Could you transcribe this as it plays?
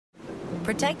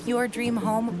Protect your dream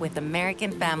home with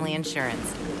American Family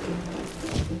Insurance.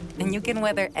 And you can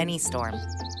weather any storm.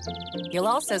 You'll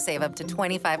also save up to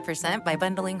 25% by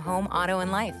bundling home, auto,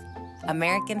 and life.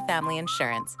 American Family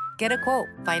Insurance. Get a quote.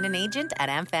 Find an agent at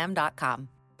amfam.com.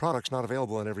 Products not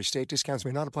available in every state. Discounts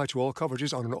may not apply to all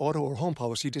coverages on an auto or home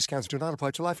policy. Discounts do not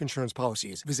apply to life insurance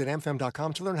policies. Visit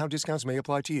amfam.com to learn how discounts may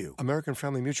apply to you. American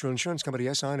Family Mutual Insurance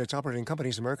Company, SI, and its operating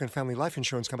companies, American Family Life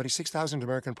Insurance Company, 6000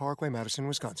 American Parkway, Madison,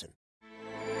 Wisconsin.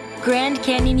 Grand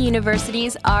Canyon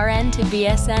University's RN to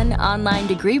BSN online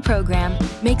degree program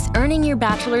makes earning your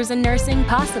bachelor's in nursing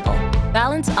possible.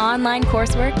 Balance online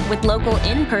coursework with local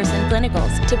in-person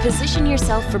clinicals to position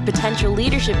yourself for potential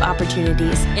leadership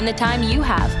opportunities in the time you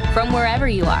have from wherever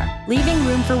you are, leaving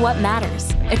room for what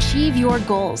matters. Achieve your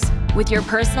goals with your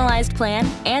personalized plan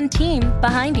and team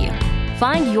behind you.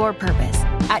 Find your purpose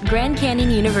at Grand Canyon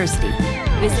University.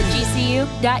 Visit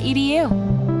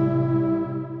gcu.edu.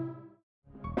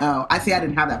 Oh, I see. I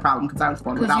didn't have that problem because I was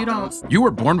born without those. You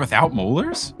were born without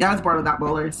molars? Yeah, I was born without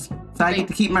molars. So I get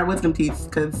to keep my wisdom teeth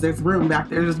because there's room back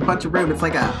there. There's a bunch of room. It's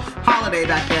like a holiday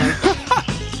back there.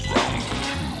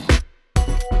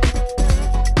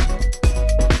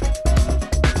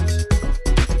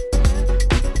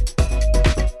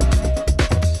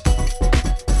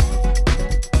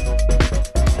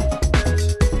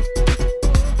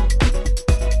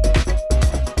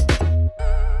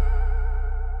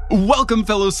 Welcome,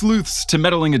 fellow sleuths, to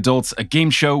Meddling Adults, a game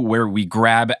show where we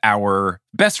grab our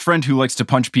best friend who likes to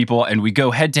punch people and we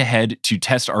go head-to-head to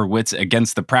test our wits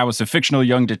against the prowess of fictional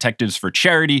young detectives for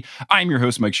charity. I'm your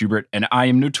host, Mike Schubert, and I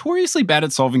am notoriously bad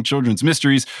at solving children's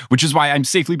mysteries, which is why I'm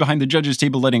safely behind the judges'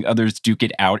 table letting others duke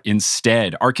it out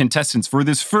instead. Our contestants for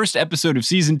this first episode of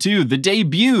Season 2, the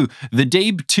debut, the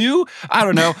Dabe 2? I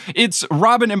don't know. It's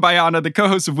Robyn and Bayana, the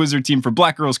co-hosts of Wizard Team for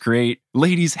Black Girls Create.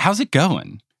 Ladies, how's it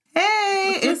going?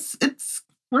 Hey, it's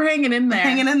we're hanging in there.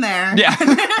 Hanging in there. Yeah.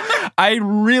 I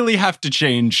really have to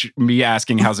change me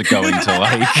asking how's it going to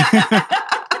like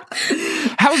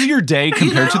how's your day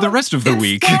compared to the rest of the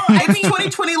week? It's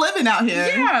 2020 living out here.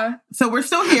 Yeah. So we're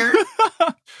still here.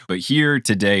 But here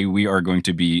today, we are going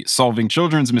to be solving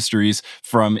children's mysteries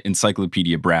from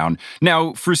Encyclopedia Brown.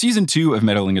 Now, for season 2 of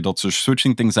Meddling Adults, we're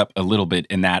switching things up a little bit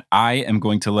in that I am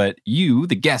going to let you,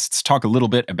 the guests, talk a little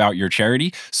bit about your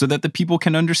charity so that the people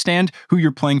can understand who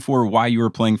you're playing for, why you are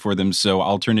playing for them. So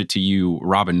I'll turn it to you,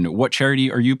 Robyn. What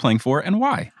charity are you playing for and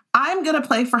why? I'm going to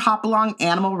play for Hop Along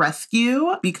Animal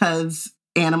Rescue because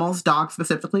animals, dogs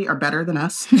specifically, are better than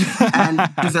us and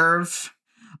deserve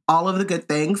all of the good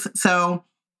things. So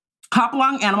Hop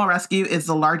Along Animal Rescue is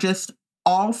the largest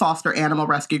all-foster animal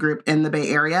rescue group in the Bay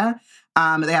Area.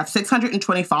 They have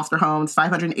 620 foster homes,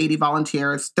 580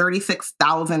 volunteers,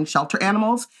 36,000 shelter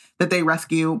animals that they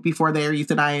rescue before they are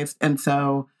euthanized. And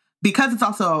so because it's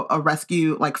also a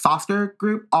rescue, like foster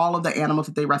group, all of the animals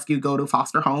that they rescue go to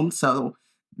foster homes. So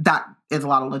that is a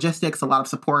lot of logistics, a lot of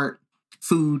support,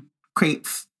 food,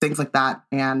 crates, things like that.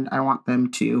 And I want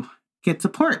them to get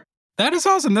support. That is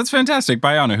awesome. That's fantastic.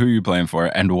 Bayana, who are you playing for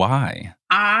and why?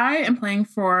 I am playing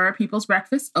for People's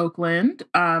Breakfast Oakland,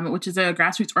 which is a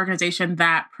grassroots organization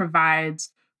that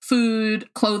provides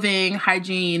food, clothing,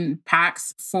 hygiene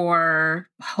packs for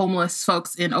homeless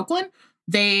folks in Oakland.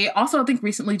 They also, I think,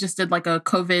 recently just did like a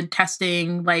COVID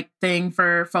testing thing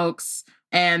for folks.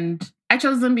 And I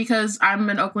chose them because I'm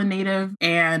an Oakland native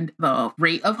and the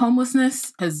rate of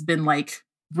homelessness has been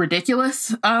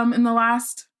ridiculous in the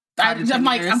last 5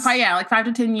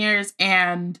 to 10 years,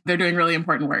 and they're doing really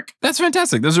important work. That's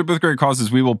fantastic. Those are both great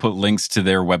causes. We will put links to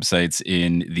their websites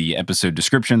in the episode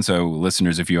description. So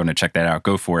listeners, if you want to check that out,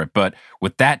 go for it. But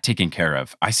with that taken care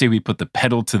of, I say we put the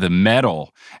pedal to the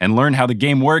metal and learn how the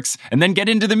game works and then get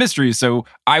into the mysteries. So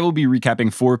I will be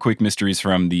recapping 4 quick mysteries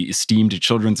from the esteemed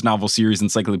children's novel series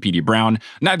Encyclopedia Brown.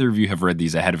 Neither of you have read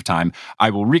these ahead of time. I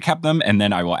will recap them and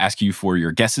then I will ask you for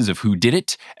your guesses of who did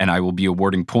it. And I will be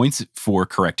awarding points for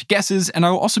correct guesses, and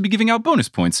I will also be giving out bonus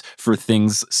points for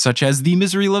things such as the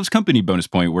Misery Loves Company bonus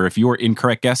point, where if your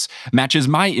incorrect guess matches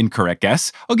my incorrect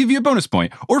guess, I'll give you a bonus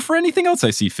point. Or for anything else I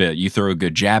see fit. You throw a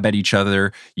good jab at each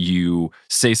other, you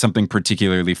say something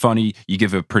particularly funny, you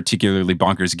give a particularly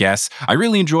bonkers guess. I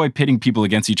really enjoy pitting people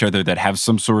against each other that have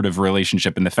some sort of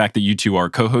relationship, and the fact that you two are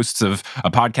co-hosts of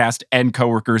a podcast and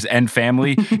coworkers and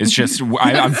family is just,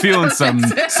 I'm feeling some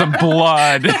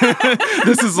blood.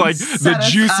 This is like the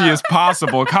juiciest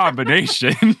possible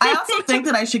combination. I also think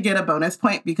that I should get a bonus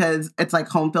point because it's like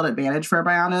home field advantage for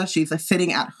Bayana. She's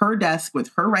sitting at her desk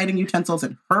with her writing utensils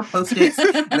and her Post-its,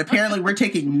 and apparently we're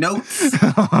taking notes.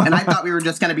 And I thought we were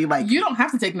just going to be like... You don't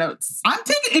have to take notes.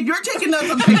 If you're taking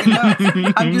notes, I'm taking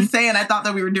notes. I'm just saying, I thought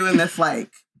that we were doing this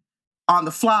on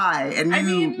the fly, and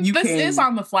you this came. is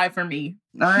on the fly for me.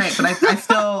 All right, but I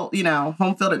still,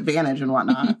 home field advantage and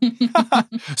whatnot.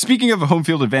 Speaking of a home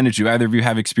field advantage, do either of you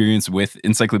have experience with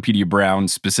Encyclopedia Brown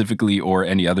specifically, or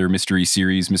any other mystery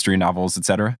series, mystery novels,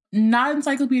 etc.? Not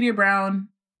Encyclopedia Brown.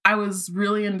 I was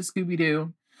really into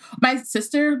Scooby-Doo. My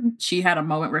sister, she had a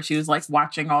moment where she was like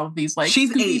watching all of these like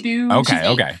She's Scooby-Doo.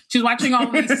 Okay. She was watching all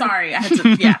of these. Sorry, I had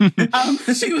to. Yeah,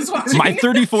 she was watching. My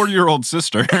 34-year-old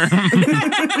sister.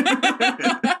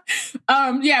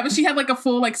 Yeah, but she had like a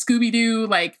full like Scooby-Doo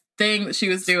like thing that she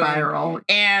was doing. Spiral.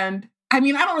 And I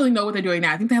mean, I don't really know what they're doing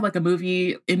now. I think they had like a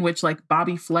movie in which like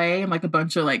Bobby Flay and like a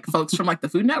bunch of like folks from like the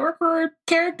Food Network were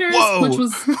characters, which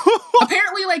was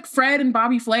apparently like Fred and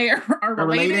Bobby Flay are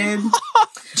related.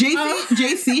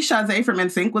 JC Chazé from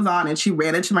NSYNC was on, and she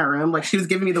ran into my room like she was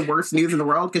giving me the worst news in the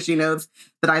world because she knows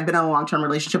that I've been in a long-term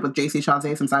relationship with JC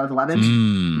Chazé since I was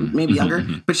 11, maybe younger.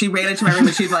 But she ran into my room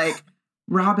and she's like,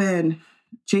 Robyn,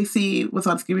 JC was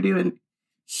on Scooby-Doo and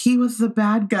he was the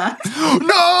bad guy.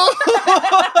 No!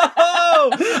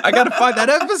 I gotta find that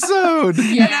episode.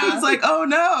 Yeah. And I was like, oh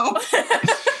no.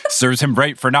 Serves him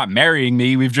right for not marrying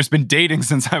me. We've just been dating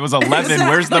since I was 11. Exactly.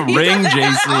 Where's the ring,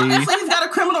 JC? Obviously, he's got a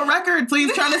criminal record, so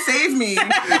he's trying to save me.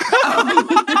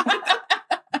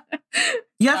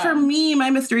 Yeah, for me, my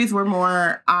mysteries were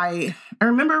more, I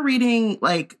remember reading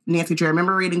like Nancy Drew. I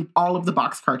remember reading all of the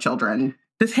Boxcar Children.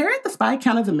 Does Harriet the Spy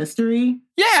count as a mystery?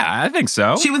 Yeah, I think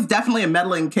so. She was definitely a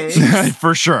meddling kid.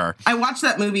 For sure. I watched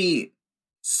that movie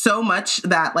so much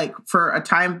that, like, for a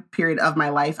time period of my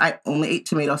life, I only ate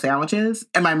tomato sandwiches.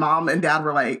 And my mom and dad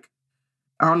were like,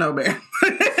 I don't know, man.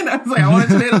 And I was like, I want a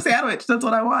tomato sandwich. That's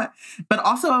what I want. But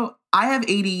also, I have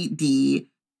ADD,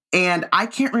 and I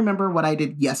can't remember what I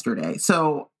did yesterday.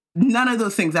 So none of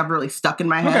those things ever really stuck in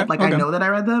my head. I know that I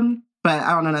read them, but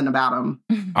I don't know nothing about them.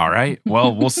 All right.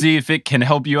 Well, we'll see if it can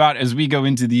help you out as we go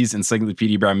into these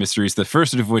Encyclopedia Brown mysteries. The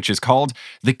first of which is called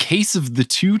The Case of the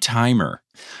Two-Timer.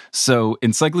 So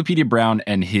Encyclopedia Brown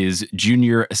and his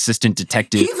junior assistant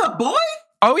detective. He's a boy?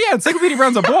 Oh, yeah. Encyclopedia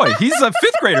Brown's a boy. He's a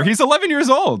fifth grader. He's 11 years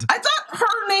old. I thought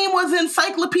her name was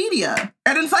Encyclopedia.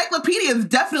 And Encyclopedia is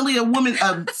definitely a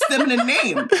feminine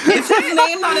name. Is his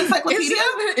name not Encyclopedia?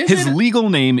 His legal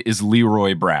name is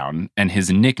Leroy Brown, and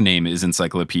his nickname is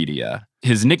Encyclopedia.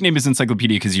 His nickname is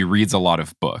Encyclopedia because he reads a lot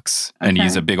of books, and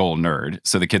he's a big old nerd.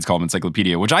 So the kids call him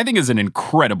Encyclopedia, which I think is an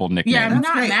incredible nickname. Yeah, I'm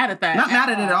not mad at that. Not mad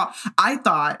at it at all. I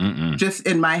thought, just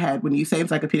in my head, when you say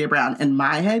Encyclopedia Brown, in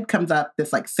my head comes up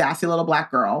this like sassy little black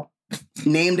girl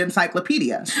named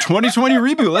Encyclopedia. 2020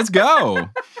 reboot. Let's go.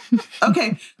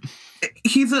 Okay.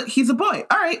 He's a boy.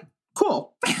 All right.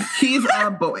 Cool. He's a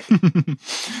boy.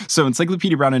 So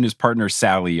Encyclopedia Brown and his partner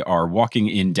Sally are walking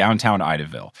in downtown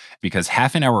Idaville because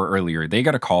half an hour earlier, they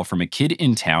got a call from a kid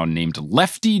in town named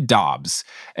Lefty Dobbs,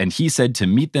 and he said to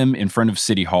meet them in front of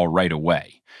City Hall right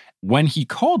away. When he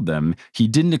called them, he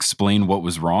didn't explain what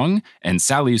was wrong, and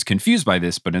Sally is confused by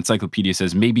this, but Encyclopedia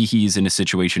says maybe he's in a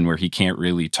situation where he can't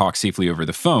really talk safely over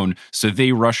the phone, so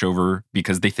they rush over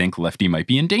because they think Lefty might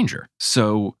be in danger.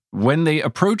 So when they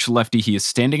approach Lefty, he is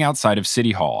standing outside of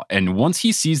City Hall, and once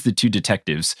he sees the two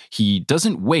detectives, he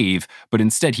doesn't wave, but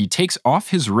instead he takes off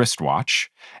his wristwatch,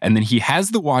 and then he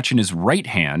has the watch in his right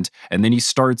hand, and then he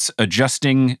starts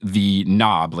adjusting the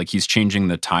knob, like he's changing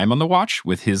the time on the watch,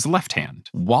 with his left hand.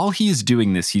 While he is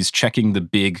doing this, he's checking the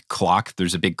big clock.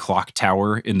 There's a big clock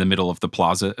tower in the middle of the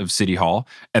plaza of City Hall,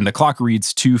 and the clock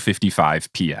reads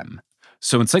 2:55 p.m.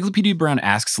 So Encyclopedia Brown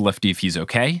asks Lefty if he's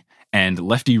okay, and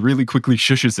Lefty really quickly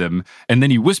shushes him, and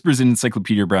then he whispers in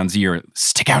Encyclopedia Brown's ear,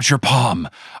 "Stick out your palm.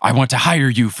 I want to hire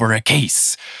you for a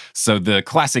case." So the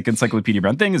classic Encyclopedia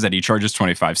Brown thing is that he charges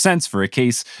 25 cents for a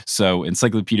case. So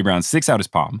Encyclopedia Brown sticks out his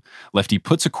palm. Lefty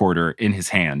puts a quarter in his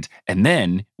hand, and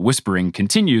then, whispering,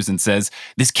 continues and says,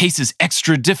 "This case is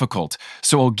extra difficult,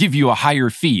 so I'll give you a higher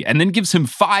fee," and then gives him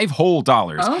 $5 whole.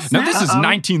 Now this is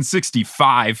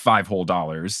 1965, $5 whole.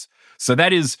 So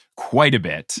that is quite a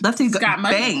bit. Lefty's got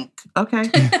money. Bank. Okay.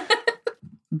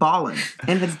 Ballin'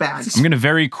 in his bag. I'm going to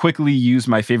very quickly use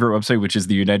my favorite website, which is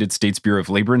the United States Bureau of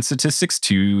Labor and Statistics,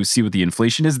 to see what the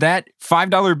inflation is. That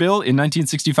 $5 bill in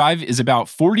 1965 is about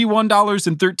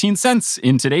 $41.13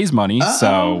 in today's money.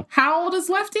 So How old is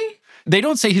Lefty? they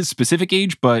don't say his specific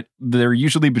age, but they're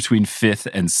usually between 5th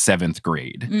and 7th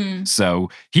grade. So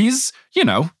he's,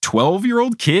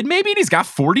 12-year-old kid maybe, and he's got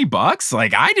 $40.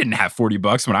 Like, I didn't have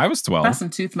 $40 when I was 12. That's some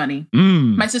tooth money.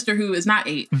 My sister, who is not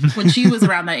 8, when she was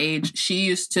around that age, she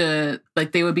used to,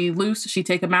 like, they would be loose. She'd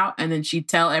take them out, and then she'd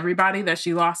tell everybody that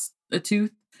she lost a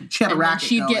tooth. She had a racket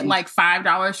she'd get going. like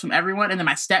 $5 from everyone, and then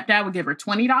my stepdad would give her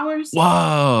 $20.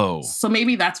 Whoa. So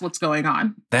maybe that's what's going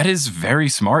on. That is very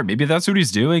smart. Maybe that's what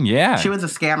he's doing. Yeah. She was a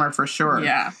scammer for sure.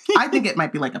 Yeah. I think it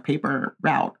might be like a paper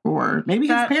route, or maybe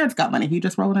his parents got money. He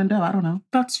just rolled in dough. I don't know.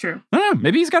 That's true. I don't know.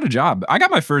 Maybe he's got a job. I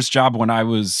got my first job when I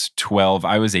was 12.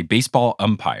 I was a baseball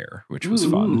umpire, which was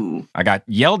fun. I got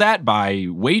yelled at by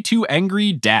way too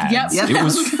angry dads. Yep. It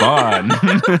was fun.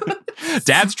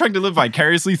 Dads trying to live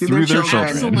vicariously through their children.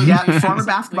 Absolutely. Yeah, former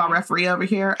basketball referee over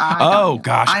here.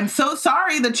 Gosh. I'm so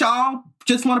sorry that y'all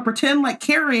just want to pretend like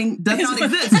caring does not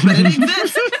exist, but it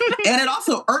exists. And it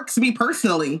also irks me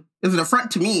personally. It's an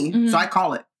affront to me, so I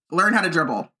call it. Learn how to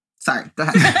dribble. Sorry, go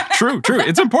ahead. True.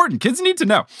 It's important. Kids need to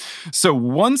know. So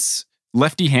once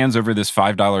Lefty hands over this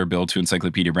 $5 bill to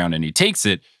Encyclopedia Brown and he takes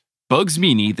it, Bugs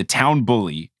Meany, the town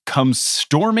bully, comes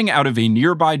storming out of a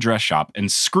nearby dress shop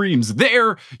and screams,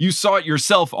 "There! You saw it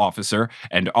yourself, officer!"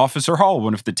 And Officer Hall,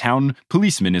 one of the town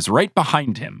policemen, is right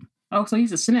behind him. Oh, so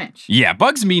he's a snitch. Yeah,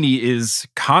 Bugs Meany is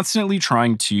constantly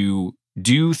trying to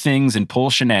do things and pull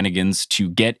shenanigans to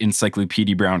get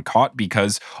Encyclopedia Brown caught,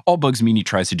 because all Bugs Meany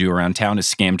tries to do around town is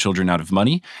scam children out of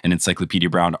money, and Encyclopedia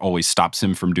Brown always stops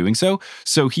him from doing so.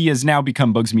 So he has now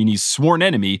become Bugs Meany's sworn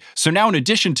enemy. So now, in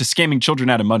addition to scamming children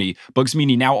out of money, Bugs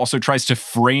Meany now also tries to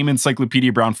frame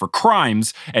Encyclopedia Brown for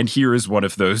crimes, and here is one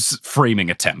of those framing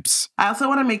attempts. I also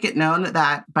want to make it known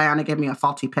that Bayana gave me a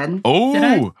faulty pen.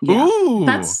 Oh, Yeah. ooh.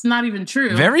 That's not even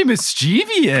true. Very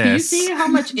mischievous. Can you see how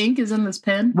much ink is in this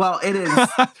pen? Well, it is.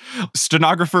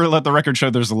 Stenographer, let the record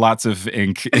show there's lots of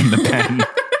ink in the pen.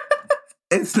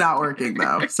 It's not working,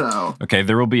 though, so. Okay,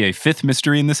 there will be a fifth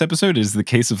mystery in this episode. It is the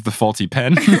case of the faulty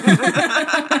pen.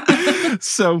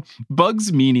 So,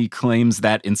 Bugs Meany claims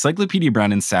that Encyclopedia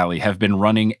Brown and Sally have been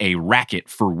running a racket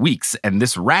for weeks, and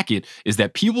this racket is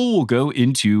that people will go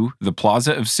into the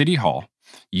plaza of City Hall,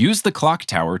 use the clock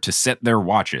tower to set their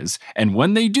watches, and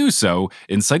when they do so,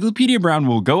 Encyclopedia Brown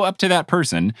will go up to that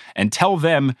person and tell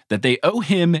them that they owe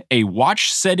him a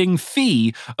watch-setting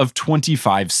fee of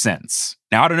 25 cents.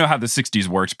 Now, I don't know how the 60s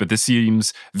works, but this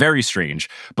seems very strange.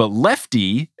 But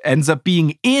Lefty ends up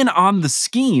being in on the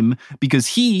scheme because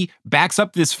he backs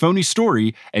up this phony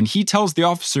story, and he tells the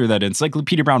officer that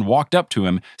Encyclopedia Brown walked up to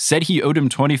him, said he owed him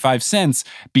 25 cents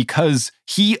because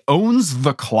he owns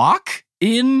the clock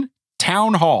in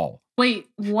Town Hall. Wait,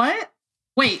 what?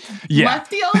 Wait, Yeah.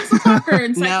 Lefty owns the clock or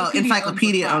Encyclopedia? No,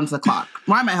 Encyclopedia owns the clock.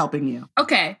 Why am I helping you?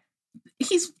 Okay.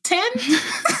 He's 10?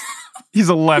 He's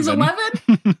 11.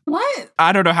 He's 11? What?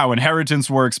 I don't know how inheritance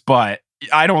works, but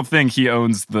I don't think he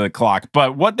owns the clock.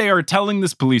 But what they are telling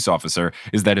this police officer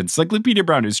is that Encyclopedia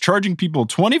Brown is charging people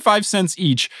 25 cents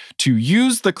each to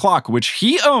use the clock, which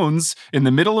he owns in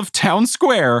the middle of town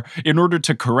square, in order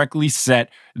to correctly set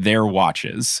their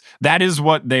watches. That is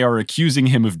what they are accusing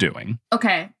him of doing.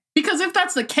 Okay. Because if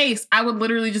that's the case, I would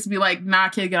literally just be like, nah,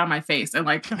 kid, get on my face and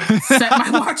like set my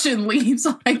watch and leave.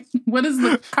 So like, what is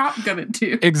the cop gonna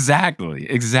do?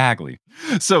 Exactly.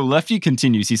 So Lefty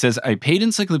continues. He says, I paid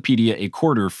Encyclopedia a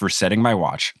quarter for setting my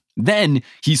watch. Then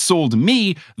he sold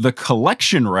me the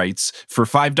collection rights for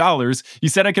 $5. He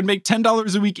said I could make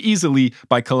 $10 a week easily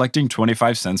by collecting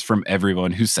 25 cents from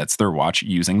everyone who sets their watch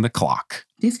using the clock.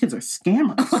 These kids are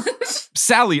scammers.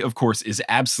 Sally, of course, is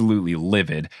absolutely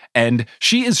livid, and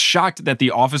she is shocked that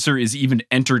the officer is even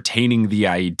entertaining the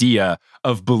idea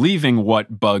of believing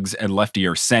what Bugs and Lefty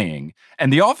are saying.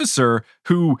 And the officer,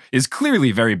 who is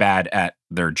clearly very bad at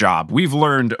their job, we've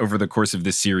learned over the course of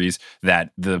this series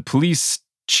that the police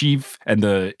chief and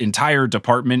the entire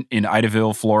department in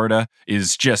Idaville, Florida,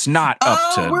 is just not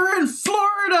up to... we're in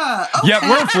Florida. Okay. Yeah,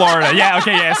 we're in Florida. Yeah,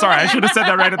 okay, yeah, sorry. I should have said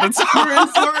that right at the top. We're in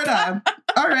Florida.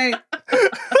 All right.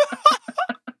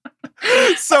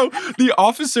 So the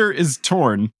officer is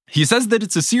torn. He says that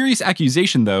it's a serious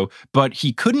accusation, though, but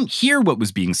he couldn't hear what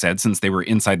was being said since they were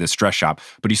inside this dress shop.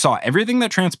 But he saw everything that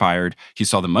transpired. He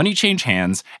saw the money change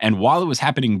hands. And while it was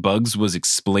happening, Bugs was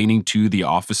explaining to the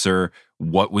officer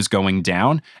what was going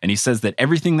down. And he says that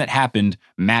everything that happened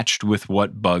matched with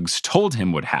what Bugs told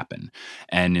him would happen.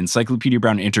 And Encyclopedia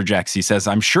Brown interjects. He says,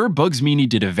 I'm sure Bugs Meany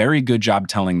did a very good job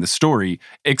telling the story,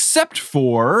 except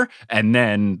for, and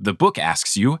then the book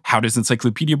asks you, how does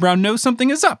Encyclopedia Brown know something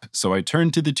is up? So I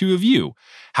turn to the two of you.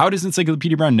 How does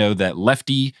Encyclopedia Brown know that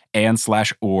Lefty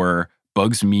and/or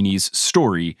Bugs Meany's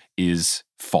story is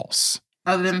false?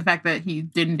 Other than the fact that he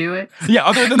didn't do it? Yeah,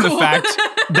 other than the fact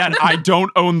that I don't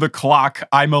own the clock.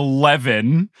 I'm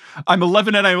 11. I'm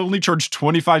 11 and I only charge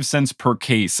 25 cents per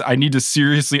case. I need to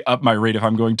seriously up my rate if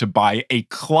I'm going to buy a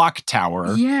clock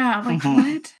tower. Yeah, like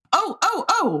what?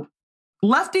 Oh.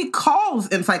 Lefty calls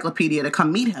Encyclopedia to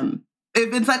come meet him.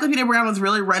 If Encyclopedia Brown was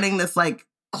really running this like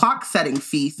clock setting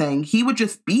fee thing. He would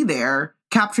just be there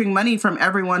capturing money from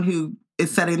everyone who is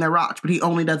setting their watch, but he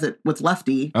only does it with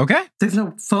Lefty. Okay. There's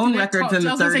no phone records in the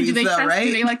 30s, though, right?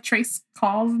 Do they like trace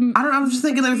calls? I don't know. I was just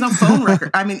thinking there's no phone record.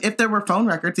 I mean, if there were phone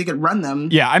records, he could run them.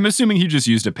 Yeah, I'm assuming he just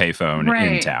used a payphone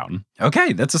in town.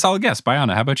 Okay, that's a solid guess.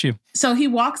 Bayana, how about you? So he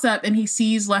walks up and he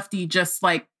sees Lefty just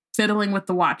like fiddling with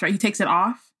the watch, right? He takes it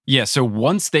off. Yeah, so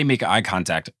once they make eye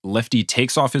contact, Lefty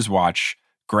takes off his watch,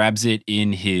 grabs it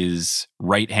in his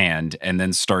right hand, and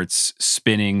then starts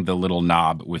spinning the little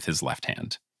knob with his left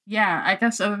hand. Yeah, I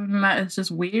guess other than that, it's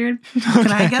just weird.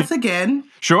 Can I guess again?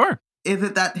 Sure. Is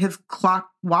it that his clock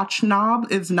watch knob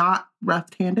is not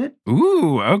left-handed?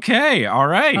 Ooh, okay. All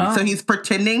right. So he's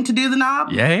pretending to do the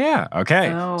knob? Yeah.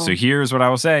 Okay. Oh. So here's what I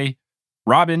will say.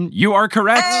 Robyn, you are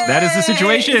correct. Hey! That is the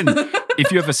situation.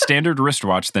 If you have a standard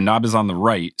wristwatch, the knob is on the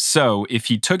right. So if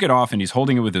he took it off and he's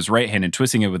holding it with his right hand and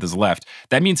twisting it with his left,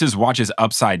 that means his watch is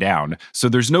upside down. So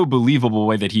there's no believable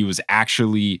way that he was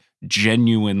actually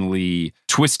genuinely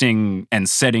twisting and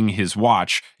setting his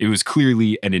watch. It was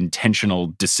clearly an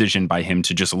intentional decision by him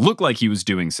to just look like he was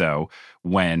doing so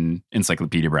when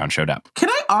Encyclopedia Brown showed up. Can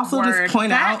I also just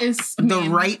point out the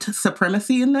right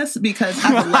supremacy in this? Because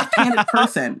as a left-handed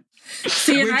person,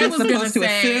 see, and I was going to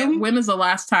say, when was the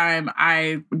last time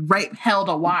I held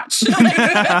a watch?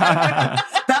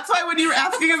 That's why when you were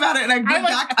asking about it, and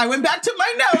I went back to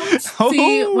my notes.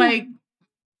 See, like,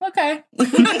 okay.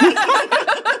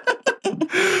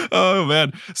 Oh,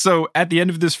 man. So at the end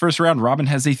of this first round, Robyn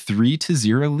has a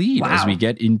 3-0 lead as we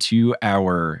get into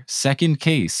our second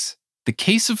case, the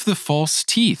case of the false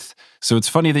teeth. So it's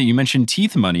funny that you mentioned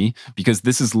teeth money, because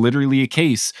this is literally a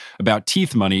case about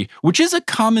teeth money, which is a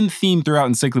common theme throughout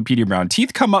Encyclopedia Brown.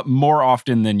 Teeth come up more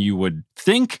often than you would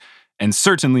think, and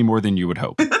certainly more than you would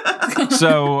hope.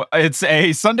 So it's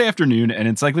a Sunday afternoon, and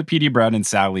Encyclopedia Brown and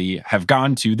Sally have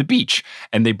gone to the beach,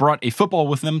 and they brought a football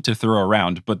with them to throw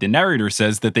around. But the narrator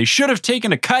says that they should have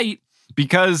taken a kite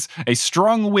because a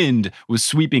strong wind was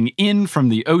sweeping in from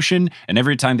the ocean, and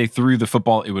every time they threw the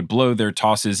football, it would blow their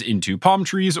tosses into palm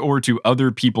trees or to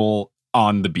other people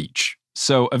on the beach.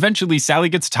 So eventually Sally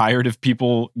gets tired of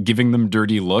people giving them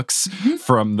dirty looks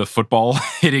from the football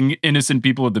hitting innocent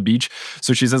people at the beach.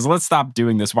 So she says, let's stop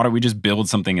doing this. Why don't we just build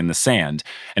something in the sand?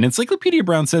 And Encyclopedia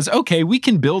Brown says, okay, we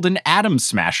can build an atom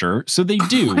smasher. So they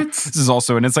do. This is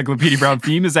also an Encyclopedia Brown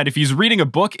theme, is that if he's reading a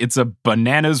book, it's a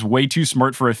bananas way too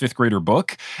smart for a fifth grader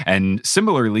book. And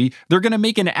similarly, they're going to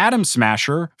make an atom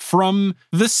smasher from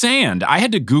the sand. I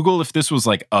had to Google if this was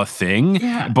like a thing,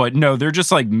 but no, they're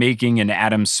just like making an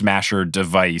atom smasher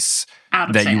device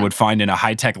that you would find in a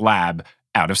high-tech lab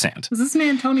out of sand. Is this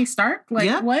man Tony Stark?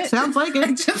 Like, what? Sounds like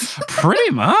it.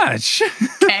 Pretty much.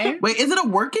 Okay. Wait, is it a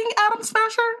working atom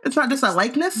smasher? It's not just a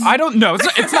likeness? I don't know.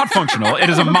 It's not functional. It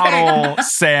is a model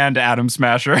sand atom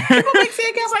smasher. People make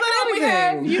sand castles like, out of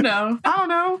anything. I don't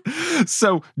know.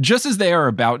 So just as they are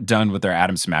about done with their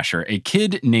atom smasher, a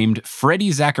kid named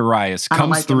Freddie Zacharias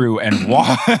comes through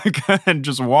and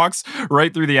just walks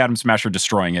right through the atom smasher,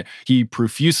 destroying it. He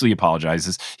profusely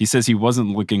apologizes. He says he wasn't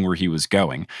looking where he was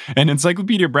going. And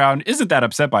Encyclopedia Brown isn't that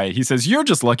upset by it. He says, you're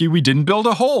just lucky we didn't build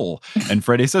a hole. And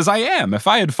Freddie says, I am. If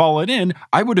I had fallen in,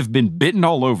 I would have been bitten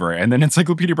all over. And then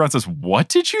Encyclopedia Brown says, what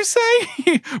did you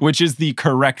say? Which is the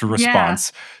correct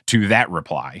response to that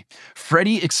reply.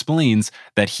 Freddie explains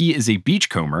that he is a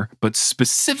beachcomber, but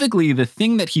specifically the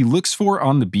thing that he looks for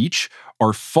on the beach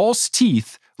are false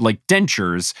teeth, like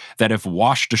dentures, that have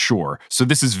washed ashore. So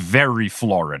this is very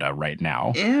Florida right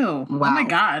now. Ew. Wow. Oh my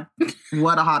God.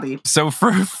 What a hobby. So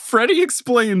Freddie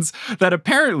explains that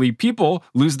apparently people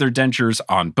lose their dentures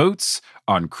on boats,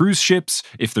 on cruise ships,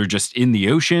 if they're just in the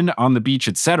ocean, on the beach,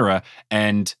 etc.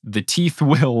 And the teeth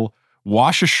will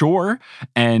wash ashore,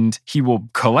 and he will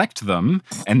collect them,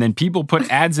 and then people put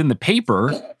ads in the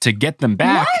paper to get them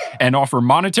back and offer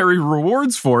monetary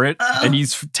rewards for it. And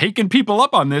he's taken people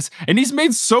up on this, and he's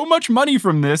made so much money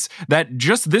from this that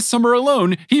just this summer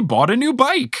alone, he bought a new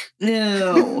bike.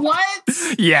 Ew. What?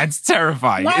 Yeah, it's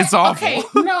terrifying. What? It's awful. Okay,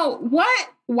 no, what?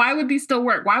 Why would these still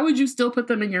work? Why would you still put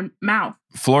them in your mouth?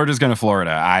 Florida's gonna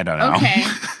Florida. I don't know. Okay.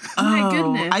 My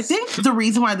goodness. I think the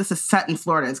reason why this is set in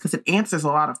Florida is because it answers a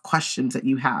lot of questions that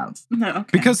you have. Okay.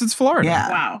 Because it's Florida. Yeah.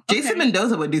 Wow. Jason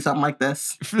Mendoza would do something like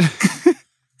this.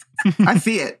 I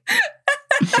see it.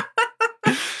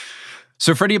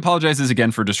 So Freddie apologizes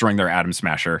again for destroying their atom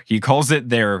smasher. He calls it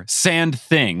their sand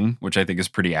thing, which I think is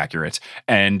pretty accurate.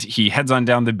 And he heads on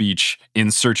down the beach in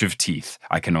search of teeth,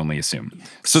 I can only assume.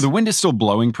 So the wind is still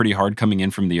blowing pretty hard coming in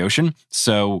from the ocean.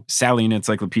 So Sally and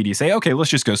Encyclopedia say, okay,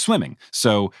 let's just go swimming.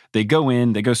 So they go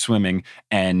in, they go swimming.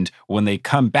 And when they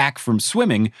come back from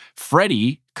swimming,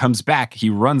 Freddie comes back, he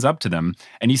runs up to them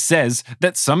and he says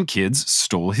that some kids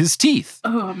stole his teeth.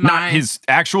 Oh, Not his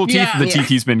actual teeth, the teeth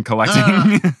he's been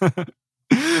collecting.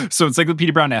 So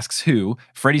Encyclopedia Brown asks who.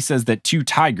 Freddy says that 2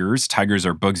 tigers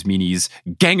are Bugs Meany's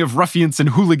gang of ruffians and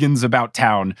hooligans about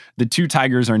town. The 2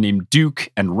 tigers are named Duke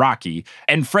and Rocky,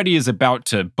 and Freddy is about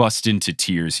to bust into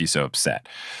tears. He's so upset.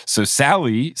 So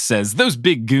Sally says, those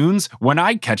big goons, when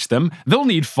I catch them, they'll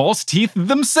need false teeth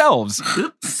themselves.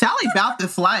 Sally about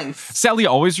this life. Sally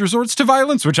always resorts to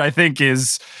violence, which I think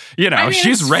is,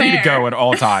 she's ready to go at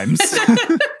all times.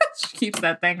 She keeps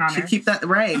that thing on her. She keeps that,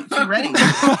 right. She's ready.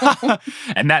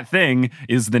 And that thing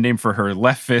is the name for her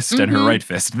left fist and her right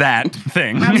fist. That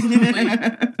thing.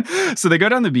 Absolutely. So they go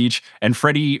down the beach, and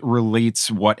Freddy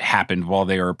relates what happened while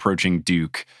they are approaching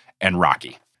Duke and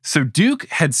Rocky. So Duke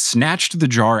had snatched the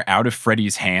jar out of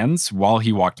Freddy's hands while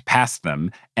he walked past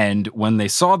them, and when they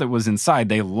saw that was inside,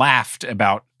 they laughed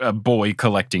about a boy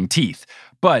collecting teeth.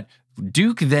 But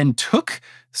Duke then took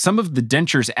some of the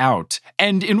dentures out,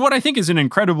 and in what I think is an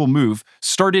incredible move,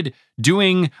 started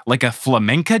doing like a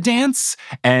flamenco dance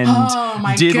and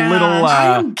did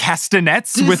little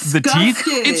castanets with the teeth.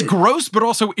 It's gross, but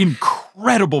also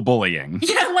incredible bullying.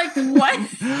 Yeah, like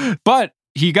what? But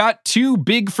he got too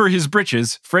big for his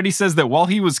britches. Freddy says that while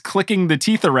he was clicking the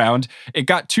teeth around, it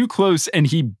got too close and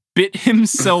he bit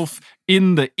himself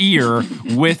in the ear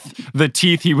with the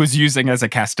teeth he was using as a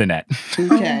castanet.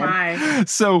 Okay. Oh my.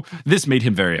 So this made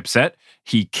him very upset.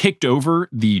 He kicked over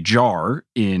the jar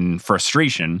in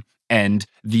frustration, and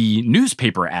the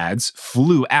newspaper ads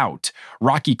flew out.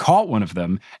 Rocky caught one of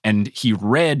them, and he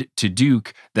read to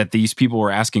Duke that these people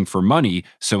were asking for money,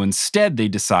 so instead they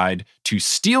decide to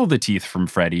steal the teeth from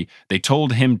Freddy. They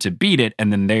told him to beat it,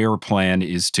 and then their plan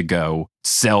is to go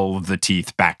sell the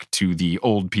teeth back to the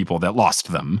old people that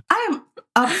lost them. I am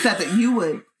upset that you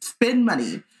would spend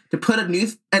money to put an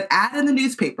ad in the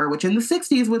newspaper, which in the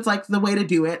 60s was like the way to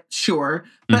do it, sure,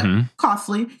 but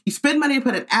costly. You spend money to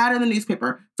put an ad in the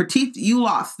newspaper for teeth that you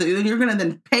lost, that you're going to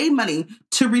then pay money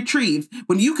to retrieve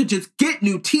when you could just get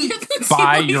new teeth.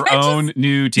 Buy your own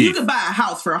new teeth. You could buy a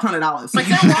house for $100. Like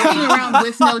they're walking around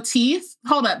with no teeth.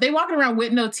 Hold up. They're walking around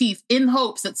with no teeth in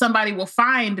hopes that somebody will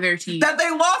find their teeth. That they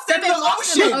lost in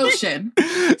the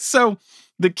ocean. So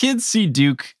the kids see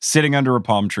Duke sitting under a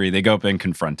palm tree. They go up and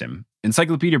confront him.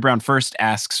 Encyclopedia Brown first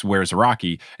asks, where's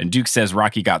Rocky? And Duke says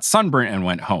Rocky got sunburnt and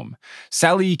went home.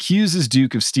 Sally accuses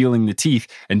Duke of stealing the teeth,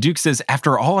 and Duke says,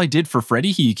 after all I did for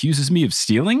Freddy, he accuses me of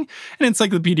stealing? And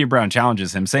Encyclopedia Brown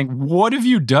challenges him, saying, what have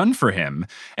you done for him?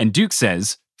 And Duke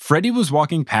says, Freddy was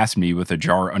walking past me with a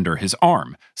jar under his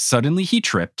arm. Suddenly he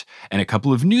tripped, and a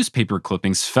couple of newspaper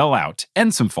clippings fell out,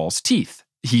 and some false teeth.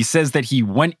 He says that he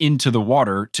went into the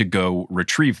water to go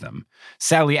retrieve them.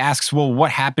 Sally asks, well, what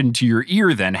happened to your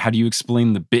ear then? How do you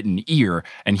explain the bitten ear?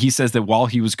 And he says that while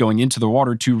he was going into the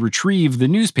water to retrieve the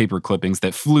newspaper clippings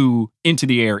that flew into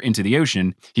the air, into the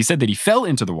ocean, he said that he fell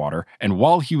into the water, and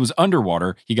while he was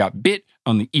underwater, he got bit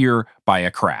on the ear by a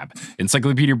crab.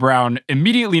 Encyclopedia Brown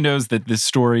immediately knows that this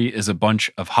story is a bunch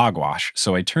of hogwash,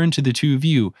 so I turn to the two of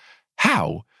you.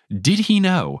 How did he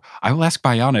know? I will ask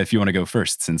Bayana if you want to go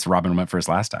first, since Robyn went first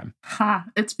last time.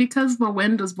 It's because the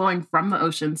wind was blowing from the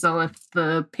ocean. So if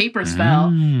the papers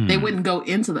fell, they wouldn't go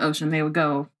into the ocean. They would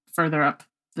go further up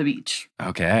the beach.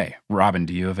 Okay. Robyn,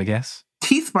 do you have a guess?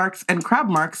 Teeth marks and crab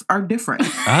marks are different.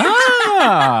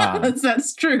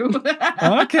 That's true.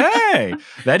 Okay.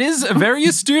 That is a very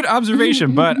astute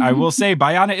observation, but I will say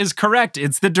Bayana is correct.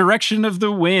 It's the direction of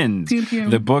the wind. Pew, pew.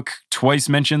 The book twice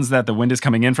mentions that the wind is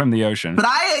coming in from the ocean. But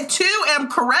I, too, am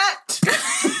correct.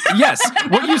 Yes,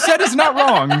 what you said is not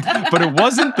wrong, but it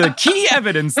wasn't the key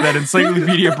evidence that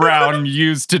Encyclopedia Brown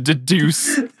used to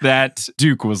deduce that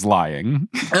Duke was lying.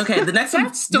 Okay, the next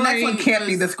one can't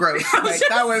be this gross. Like,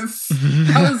 that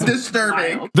was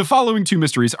disturbing. Wild. The following two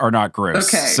mysteries are not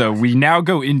gross. Okay. So we now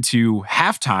go into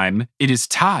halftime. It is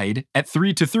tied at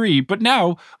 3-3, but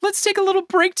now let's take a little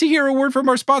break to hear a word from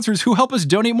our sponsors who help us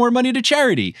donate more money to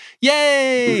charity.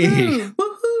 Yay! Woohoo!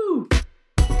 Woohoo!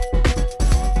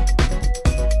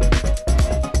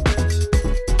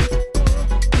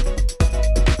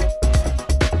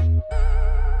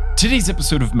 Today's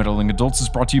episode of Meddling Adults is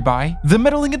brought to you by the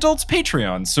Meddling Adults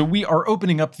Patreon. So we are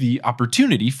opening up the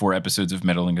opportunity for episodes of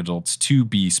Meddling Adults to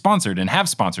be sponsored and have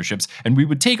sponsorships, and we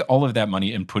would take all of that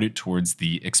money and put it towards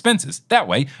the expenses. That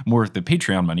way, more of the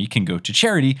Patreon money can go to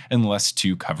charity and less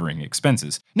to covering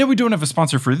expenses. Now, we don't have a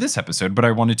sponsor for this episode, but I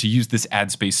wanted to use this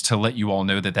ad space to let you all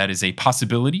know that that is a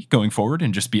possibility going forward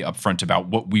and just be upfront about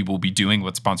what we will be doing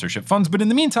with sponsorship funds. But in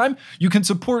the meantime, you can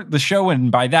support the show,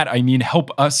 and by that I mean help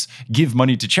us give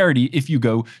money to charity charity if you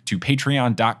go to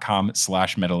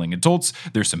patreon.com/meddlingadults.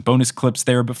 There's some bonus clips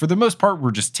there, but for the most part,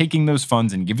 we're just taking those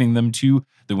funds and giving them to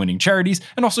the winning charities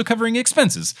and also covering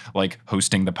expenses like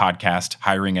hosting the podcast,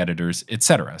 hiring editors,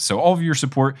 etc. So all of your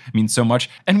support means so much.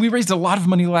 And we raised a lot of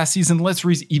money last season. Let's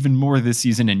raise even more this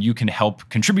season, and you can help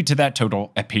contribute to that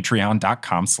total at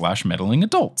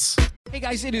patreon.com/meddlingadults. Hey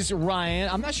guys, it is Ryan.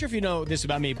 I'm not sure if you know this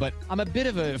about me, but I'm a bit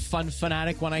of a fun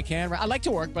fanatic when I can. I like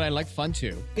to work, but I like fun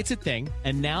too. It's a thing.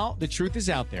 And now the truth is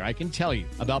out there. I can tell you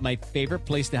about my favorite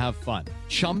place to have fun.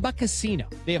 Chumba Casino.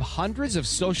 They have hundreds of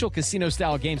social casino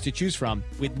style games to choose from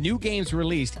with new games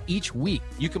released each week.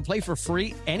 You can play for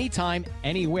free anytime,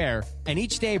 anywhere. And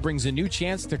each day brings a new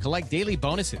chance to collect daily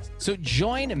bonuses. So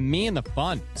join me in the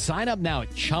fun. Sign up now at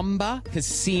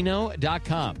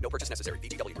ChumbaCasino.com. No purchase necessary.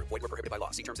 VGW. Void where prohibited by law.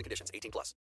 See terms and conditions.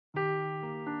 18+.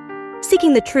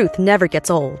 Seeking the truth never gets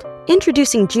old.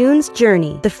 Introducing June's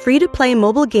Journey, the free-to-play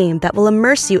mobile game that will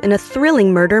immerse you in a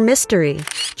thrilling murder mystery.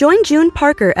 Join June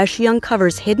Parker as she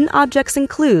uncovers hidden objects and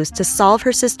clues to solve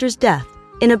her sister's death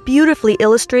in a beautifully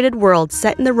illustrated world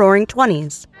set in the Roaring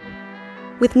 '20s.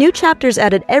 With new chapters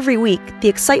added every week, the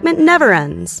excitement never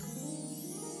ends.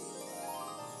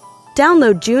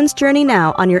 Download June's Journey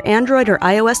now on your Android or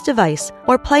iOS device,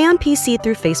 or play on PC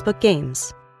through Facebook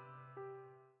Games.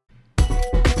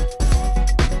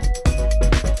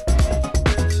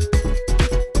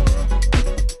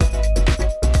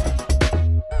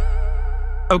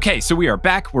 Okay, so we are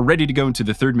back. We're ready to go into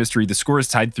the third mystery. The score is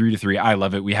tied 3-3. I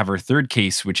love it. We have our third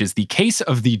case, which is the case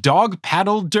of the dog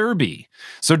paddle derby.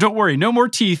 So don't worry, no more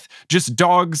teeth, just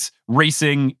dogs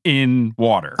racing in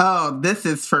water. Oh, this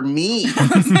is for me.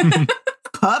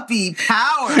 Puppy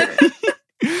power.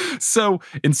 So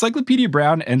Encyclopedia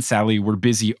Brown and Sally were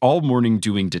busy all morning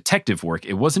doing detective work.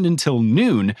 It wasn't until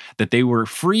noon that they were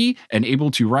free and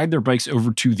able to ride their bikes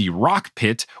over to the rock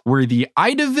pit where the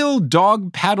Idaville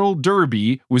Dog Paddle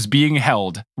Derby was being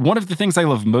held. One of the things I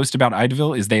love most about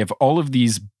Idaville is they have all of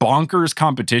these bonkers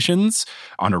competitions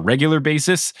on a regular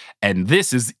basis, and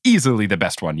this is easily the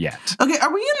best one yet. Okay,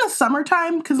 are we in the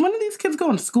summertime? Because when are these kids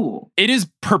going to school? It is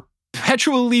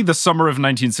perpetually the summer of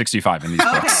 1965 in these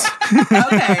books.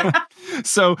 Okay.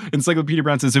 So Encyclopedia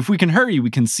Brown says, if we can hurry, we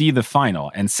can see the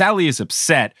final. And Sally is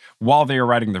upset while they are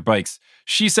riding their bikes.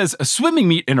 She says, a swimming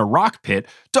meet in a rock pit,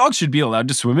 dogs should be allowed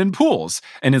to swim in pools.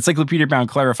 And Encyclopedia Brown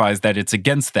clarifies that it's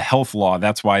against the health law.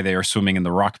 That's why they are swimming in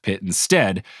the rock pit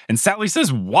instead. And Sally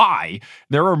says, why?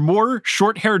 There are more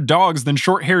short-haired dogs than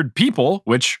short-haired people,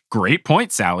 which, great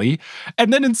point, Sally.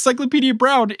 And then Encyclopedia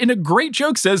Brown, in a great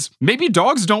joke, says, maybe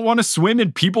dogs don't want to swim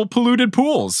in people-polluted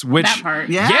pools, which, That part.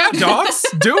 Yeah. dogs,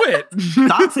 do it.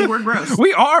 Dogs think we're gross.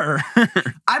 We are.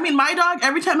 I mean, my dog,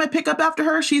 every time I pick up after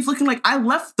her, she's looking like I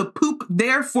left the poop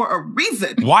there for a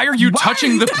reason. Why are you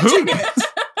touching the poop? It?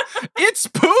 It's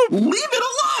poop. Leave it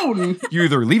alone. You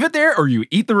either leave it there or you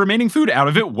eat the remaining food out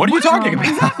of it. What are you talking about?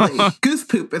 Exactly. Goose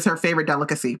poop is her favorite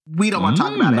delicacy. We don't want to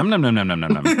talk about it. Nom.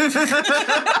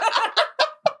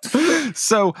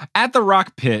 So at the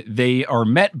rock pit, they are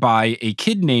met by a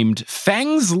kid named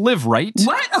Fangs Live Right.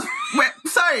 What? Wait,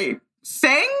 sorry.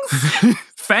 Fangs?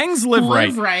 Fangs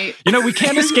Live Right. You know, we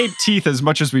can't escape teeth as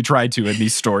much as we try to in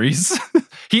these stories.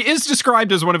 He is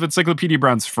described as one of Encyclopedia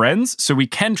Brown's friends, so we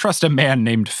can trust a man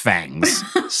named Fangs.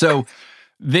 So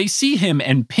they see him,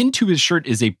 and pinned to his shirt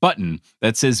is a button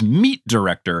that says Meat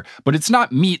Director, but it's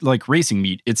not meat like racing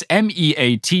meat. It's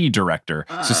MEAT Director.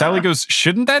 So Sally goes,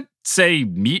 shouldn't that say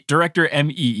Meat Director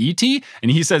MEET?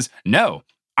 And he says, no.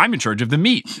 I'm in charge of the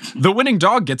meat. The winning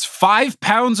dog gets 5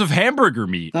 pounds of hamburger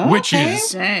meat, which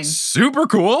is super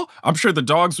cool. I'm sure the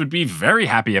dogs would be very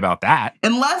happy about that.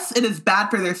 Unless it is bad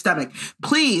for their stomach.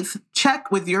 Please check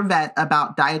with your vet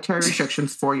about dietary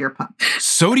restrictions for your pup.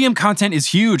 Sodium content is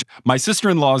huge. My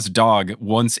sister-in-law's dog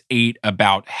once ate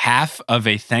about half of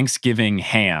a Thanksgiving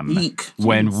ham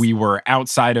when we were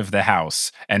outside of the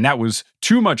house. And that was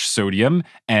too much sodium,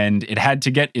 and it had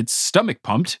to get its stomach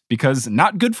pumped because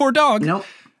not good for a dog. Nope.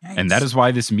 And that is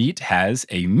why this meet has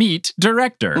a meat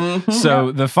director. Mm-hmm.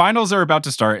 So the finals are about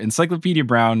to start. Encyclopedia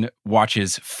Brown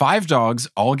watches 5 dogs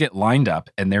all get lined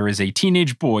up, and there is a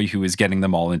teenage boy who is getting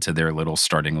them all into their little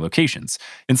starting locations.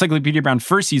 Encyclopedia Brown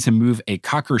first sees him move a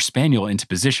Cocker Spaniel into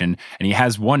position, and he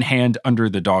has one hand under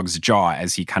the dog's jaw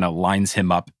as he kind of lines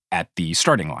him up at the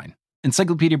starting line.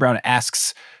 Encyclopedia Brown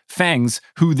asks Fangs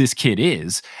who this kid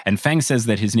is, and Fangs says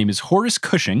that his name is Horace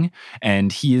Cushing,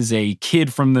 and he is a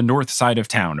kid from the north side of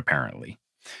town, apparently.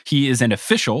 He is an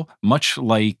official, much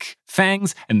like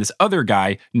Fangs and this other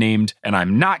guy named, and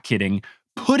I'm not kidding,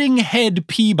 Puddinghead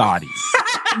Peabody.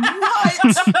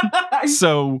 What?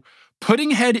 So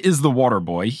Puddinghead is the water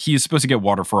boy. He is supposed to get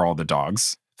water for all the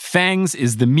dogs. Fangs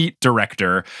is the meat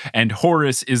director, and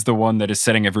Horace is the one that is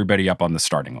setting everybody up on the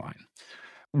starting line.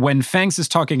 When Fangs is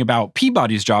talking about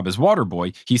Peabody's job as water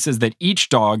boy, he says that each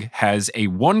dog has a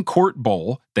 1-quart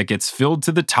bowl that gets filled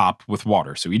to the top with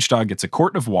water. So each dog gets a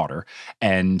quart of water,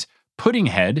 and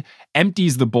Puddinghead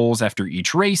empties the bowls after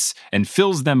each race and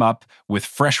fills them up with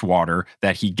fresh water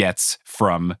that he gets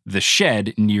from the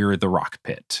shed near the rock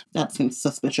pit. That seems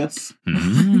suspicious.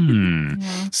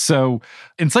 So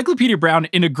Encyclopedia Brown,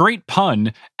 in a great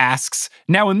pun, asks,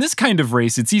 now in this kind of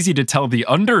race, it's easy to tell the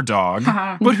underdog,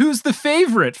 but who's the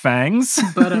favorite, Fangs?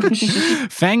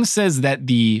 Fangs says that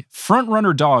the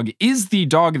front-runner dog is the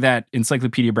dog that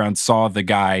Encyclopedia Brown saw the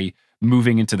guy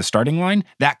moving into the starting line.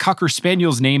 That Cocker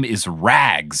Spaniel's name is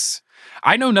Rags.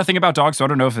 I know nothing about dogs, so I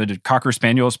don't know if a Cocker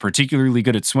Spaniel is particularly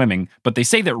good at swimming, but they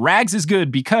say that Rags is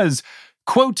good because,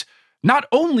 quote, not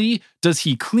only does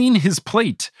he clean his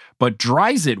plate, but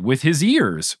dries it with his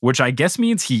ears, which I guess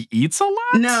means he eats a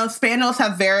lot? No, Spaniels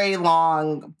have very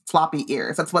long, floppy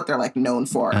ears. That's what they're like known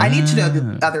for. I need to know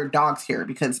the other dogs here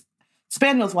because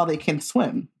Spaniels, while they can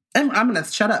swim, and I'm going to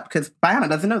shut up because Bayana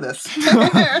doesn't know this.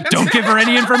 Don't give her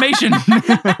any information.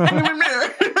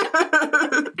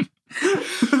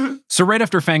 So right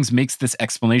after Fangs makes this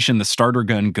explanation, the starter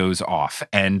gun goes off,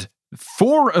 and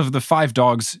 4 of the 5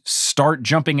 dogs start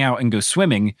jumping out and go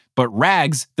swimming, but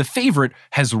Rags, the favorite,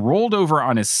 has rolled over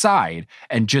on his side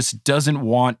and just doesn't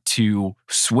want to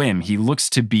swim. He looks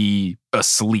to be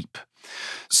asleep.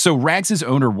 So Rags'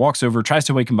 owner walks over, tries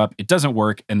to wake him up. It doesn't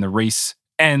work, and the race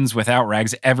ends without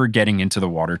Rags ever getting into the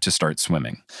water to start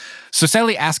swimming. So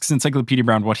Sally asks Encyclopedia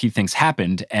Brown what he thinks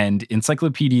happened, and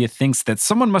Encyclopedia thinks that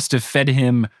someone must have fed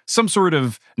him some sort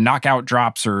of knockout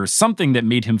drops or something that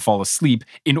made him fall asleep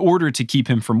in order to keep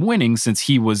him from winning, since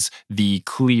he was the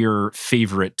clear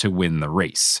favorite to win the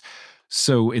race.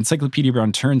 So Encyclopedia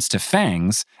Brown turns to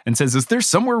Fangs and says, is there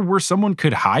somewhere where someone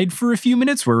could hide for a few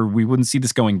minutes where we wouldn't see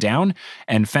this going down?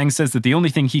 And Fangs says that the only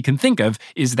thing he can think of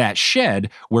is that shed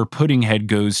where Puddinghead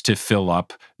goes to fill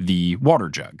up the water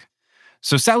jug.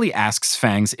 So Sally asks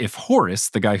Fangs if Horace,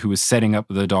 the guy who was setting up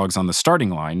the dogs on the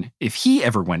starting line, if he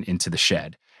ever went into the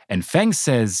shed. And Fangs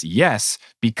says yes,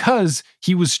 because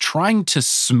he was trying to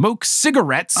smoke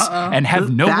cigarettes and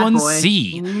have no one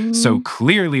see. So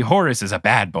clearly Horace is a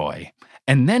bad boy.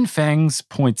 And then Fangs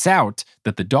points out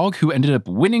that the dog who ended up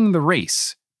winning the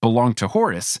race belonged to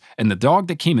Horace, and the dog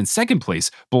that came in second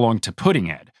place belonged to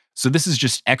Puddinghead. So this is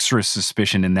just extra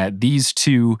suspicion in that these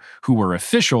two who were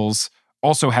officials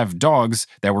also have dogs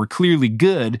that were clearly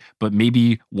good, but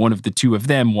maybe one of the two of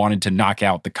them wanted to knock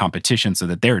out the competition so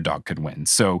that their dog could win.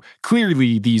 So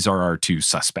clearly these are our 2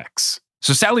 suspects.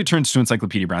 So Sally turns to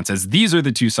Encyclopedia Brown and says, these are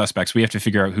the 2 suspects. We have to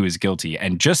figure out who is guilty.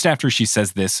 And just after she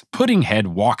says this, Puddinghead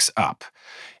walks up.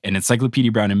 And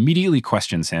Encyclopedia Brown immediately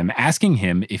questions him, asking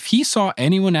him if he saw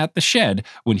anyone at the shed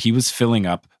when he was filling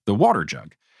up the water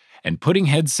jug. And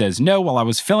Puddinghead says, no, while I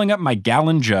was filling up my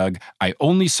gallon jug, I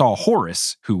only saw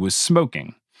Horace, who was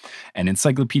smoking. And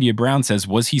Encyclopedia Brown says,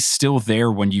 was he still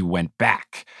there when you went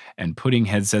back? And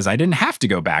Puddinghead says, I didn't have to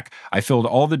go back. I filled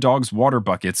all the dogs' water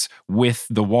buckets with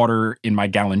the water in my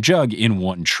gallon jug in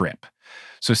one trip.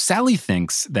 So Sally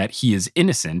thinks that he is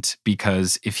innocent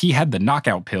because if he had the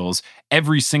knockout pills,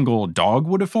 every single dog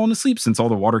would have fallen asleep since all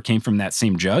the water came from that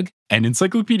same jug. And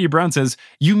Encyclopedia Brown says,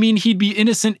 you mean he'd be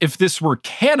innocent if this were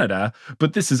Canada,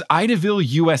 but this is Idaville,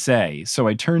 USA. So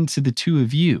I turn to the 2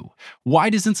 of you. Why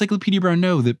does Encyclopedia Brown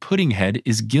know that Puddinghead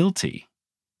is guilty?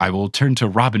 I will turn to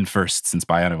Robyn first, since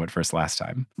Bayana went first last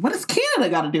time. What does Canada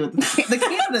got to do with the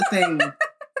Canada thing?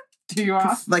 Do you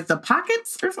off? Like the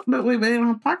pockets or something? Wait, they don't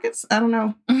have pockets? I don't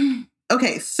know.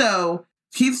 Okay, so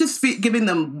he's just giving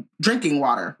them drinking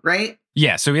water, right?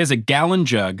 Yeah, so he has a gallon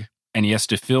jug, and he has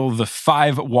to fill the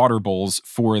 5 water bowls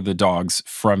for the dogs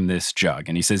from this jug.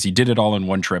 And he says he did it all in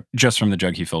one trip, just from the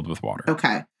jug he filled with water.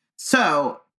 Okay,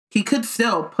 so he could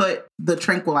still put the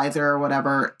tranquilizer or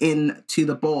whatever into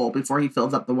the bowl before he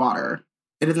fills up the water.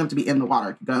 It doesn't have to be in the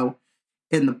water. It could go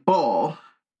in the bowl.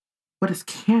 What does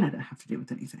Canada have to do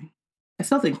with anything? I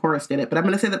still think Horace did it, but I'm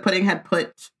going to say that Puddinghead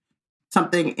put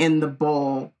something in the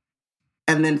bowl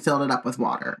and then filled it up with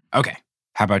water. Okay.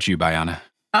 How about you, Bayana?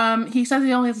 He says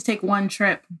he only has to take one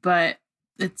trip, but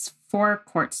it's 4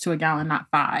 quarts to a gallon,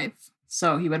 not 5.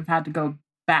 So he would have had to go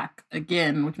back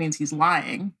again, which means he's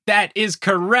lying. That is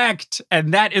correct.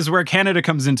 And that is where Canada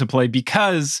comes into play,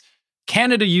 because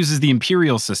Canada uses the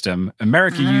imperial system.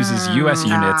 America uses U.S.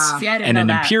 units. See, I didn't and know an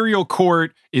that. imperial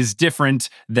court is different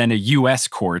than a U.S.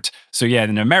 court. So yeah,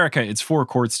 in America, it's 4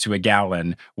 quarts to a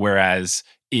gallon, whereas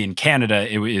in Canada,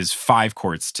 it is 5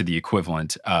 quarts to the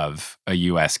equivalent of a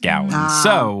U.S. gallon.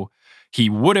 So he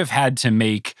would have had to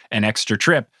make an extra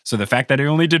trip. So the fact that he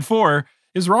only did 4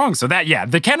 is wrong. So that,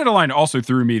 the Canada line also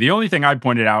threw me. The only thing I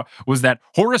pointed out was that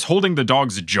Horace holding the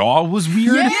dog's jaw was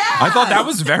weird. Yeah! I thought that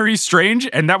was very strange,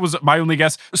 and that was my only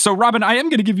guess. So Robyn, I am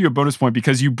going to give you a bonus point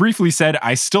because you briefly said,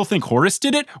 I still think Horace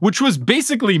did it, which was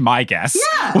basically my guess.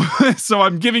 Yeah. So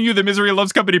I'm giving you the Misery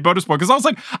Loves Company bonus point because I was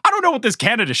like, I don't know what this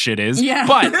Canada shit is, Yeah.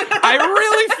 but I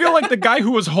really feel like the guy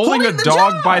who was holding a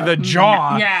dog by the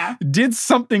jaw did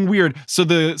something weird. So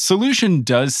the solution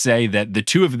does say that the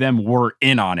two of them were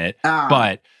in on it, but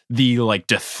the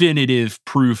definitive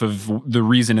proof of the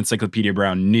reason Encyclopedia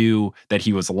Brown knew that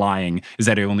he was lying is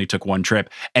that it only took 1 trip.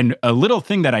 And a little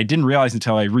thing that I didn't realize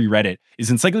until I reread it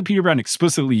is Encyclopedia Brown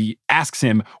explicitly asks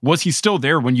him, was he still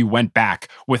there when you went back,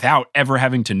 without ever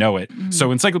having to know it? Mm-hmm.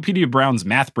 So Encyclopedia Brown's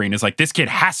math brain is like, this kid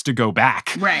has to go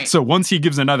back. Right. So once he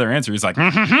gives another answer, he's like,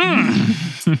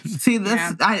 See,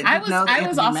 this, I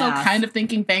was also kind of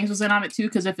thinking Fangs was in on it too,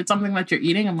 because if it's something that you're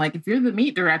eating, I'm like, if you're the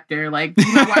meat director, you're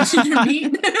not watching your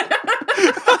meat.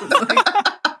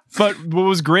 But what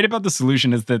was great about the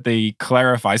solution is that they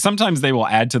clarify. Sometimes they will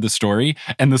add to the story,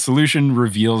 and the solution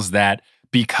reveals that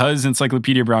because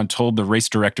Encyclopedia Brown told the race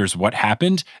directors what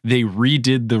happened, they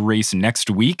redid the race next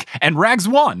week, and Rags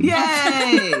won.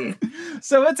 Yay!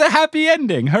 So it's a happy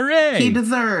ending. Hooray! He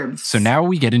deserves. So now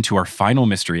we get into our final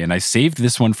mystery, and I saved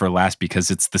this one for last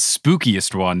because it's the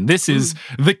spookiest one. This is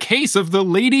the case of the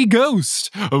Lady Ghost.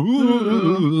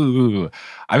 Ooh.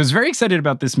 I was very excited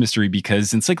about this mystery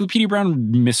because Encyclopedia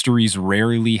Brown mysteries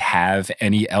rarely have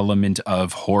any element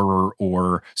of horror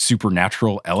or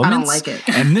supernatural elements. I don't like it.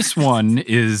 And this one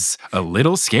is a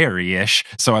little scary-ish,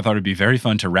 so I thought it'd be very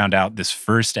fun to round out this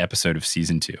first episode of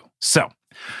season 2. So,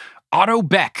 Otto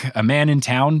Beck, a man in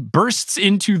town, bursts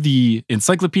into the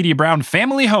Encyclopedia Brown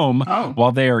family home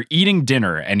while they are eating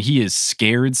dinner, and he is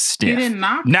scared stiff. He didn't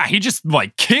knock? Nah, he just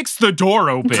kicks the door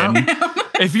open.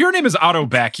 If your name is Otto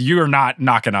Beck, you are not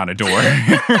knocking on a door.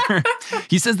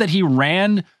 He says that he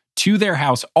ran to their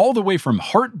house all the way from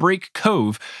Heartbreak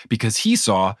Cove because he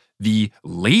saw the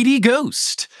Lady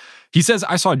Ghost. He says,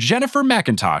 I saw Jennifer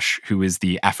McIntosh, who is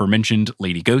the aforementioned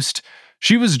Lady Ghost.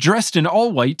 She was dressed in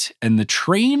all white, and the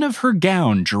train of her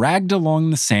gown dragged along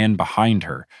the sand behind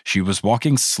her. She was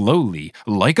walking slowly,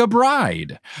 like a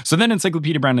bride. So then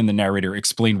Encyclopedia Brown and the narrator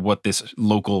explained what this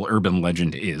local urban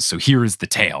legend is. So here is the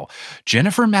tale.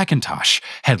 Jennifer McIntosh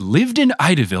had lived in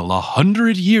Idaville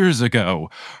 100 years ago.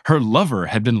 Her lover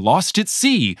had been lost at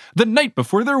sea the night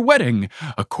before their wedding.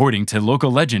 According to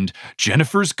local legend,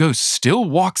 Jennifer's ghost still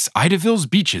walks Idaville's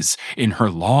beaches in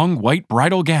her long white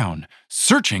bridal gown,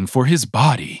 searching for his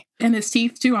body. And his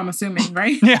teeth, too, I'm assuming,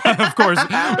 right? Yeah, of course.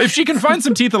 If she can find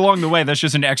some teeth along the way, that's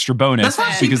just an extra bonus.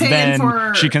 Because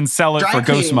then she can sell it for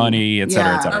ghost money, et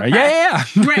cetera, et cetera. Okay. Yeah.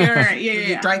 Right.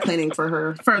 Yeah. Dry cleaning for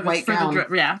her white gown.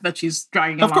 That she's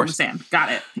dragging along the sand.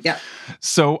 Got it. Yeah.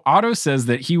 So Otto says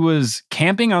that he was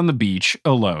camping on the beach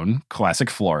alone,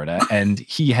 classic Florida, and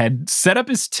he had set up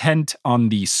his tent on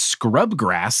the scrub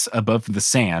grass above the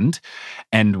sand.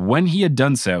 And when he had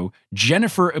done so,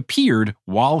 Jennifer appeared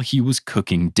while he was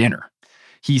cooking dinner.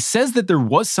 He says that there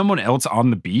was someone else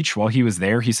on the beach while he was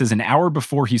there. He says an hour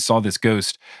before he saw this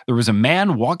ghost, there was a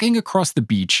man walking across the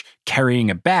beach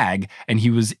carrying a bag, and he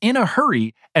was in a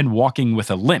hurry and walking with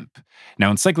a limp.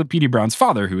 Now, Encyclopedia Brown's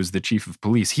father, who is the chief of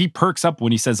police, he perks up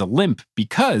when he says a limp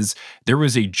because there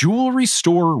was a jewelry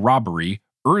store robbery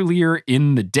earlier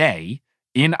in the day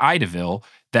in Idaville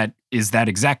that is that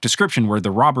exact description where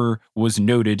the robber was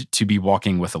noted to be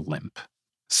walking with a limp.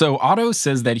 So Otto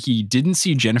says that he didn't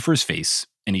see Jennifer's face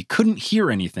and he couldn't hear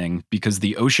anything because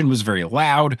the ocean was very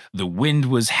loud, the wind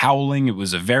was howling, it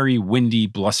was a very windy,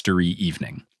 blustery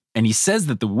evening. And he says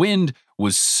that the wind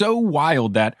was so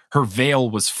wild that her veil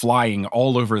was flying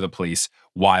all over the place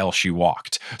while she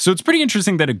walked. So it's pretty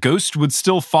interesting that a ghost would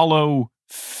still follow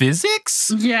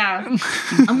physics? Yeah.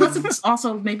 Unless it's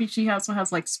also, maybe she also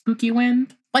has spooky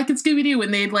wind. Like in Scooby-Doo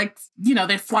when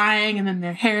they're flying and then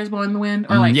their hair is blowing in the wind.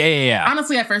 Or yeah.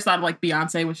 Honestly, I first thought of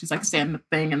Beyonce when she's standing the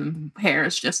thing and hair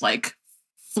is just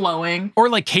flowing. Or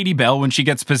Katie Bell when she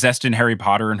gets possessed in Harry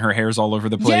Potter and her hair's all over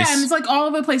the place. Yeah, and it's all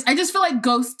over the place. I just feel like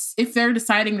ghosts, if they're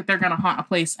deciding that they're going to haunt a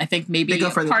place, I think maybe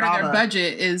part of their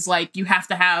budget is you have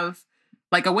to have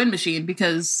a wind machine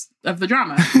because of the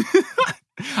drama.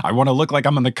 I want to look like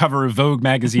I'm on the cover of Vogue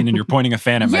magazine and you're pointing a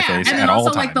fan at my face at all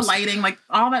times. And also the lighting,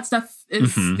 all that stuff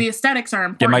is, the aesthetics are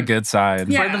important. Get my good side.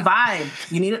 Yeah. For the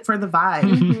vibe. You need it for the vibe.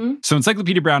 Mm-hmm. So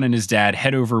Encyclopedia Brown and his dad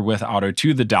head over with Otto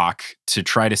to the dock to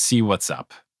try to see what's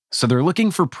up. So they're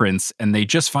looking for prints and they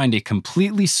just find a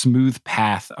completely smooth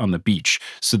path on the beach.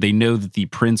 So they know that the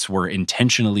prints were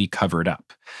intentionally covered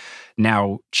up.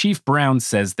 Now, Chief Brown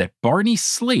says that Barney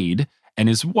Slade and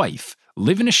his wife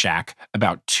live in a shack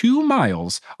about 2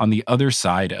 miles on the other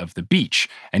side of the beach.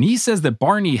 And he says that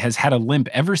Barney has had a limp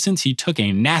ever since he took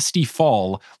a nasty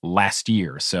fall last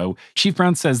year. So Chief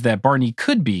Brown says that Barney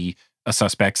could be a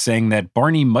suspect, saying that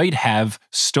Barney might have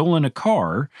stolen a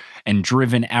car and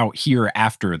driven out here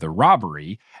after the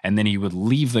robbery, and then he would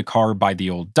leave the car by the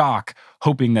old dock,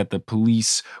 hoping that the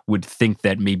police would think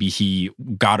that maybe he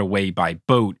got away by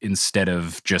boat instead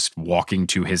of just walking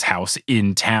to his house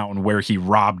in town where he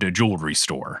robbed a jewelry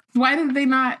store. Why did they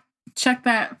not check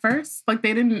that first? Like,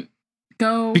 they didn't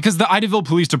go... Because the Idaville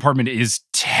Police Department is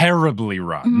terribly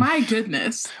run. My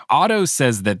goodness. Otto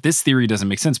says that this theory doesn't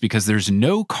make sense because there's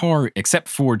no car except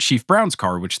for Chief Brown's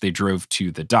car, which they drove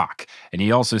to the dock. And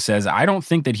he also says, I don't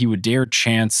think that he would dare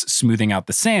chance smoothing out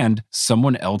the sand.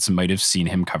 Someone else might have seen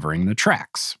him covering the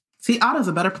tracks. See, Otto's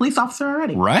a better police officer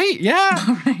already. Right?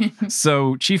 Yeah. Right.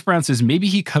 So Chief Brown says maybe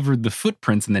he covered the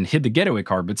footprints and then hid the getaway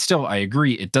car, but still, I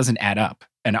agree, it doesn't add up.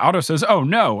 And Otto says, oh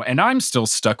no, and I'm still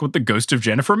stuck with the ghost of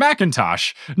Jennifer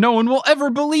McIntosh. No one will ever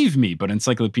believe me. But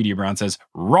Encyclopedia Brown says,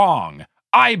 wrong.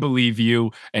 I believe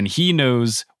you, and he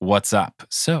knows what's up.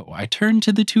 So I turn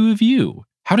to the two of you.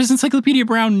 How does Encyclopedia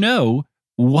Brown know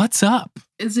what's up?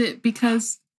 Is it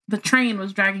because the train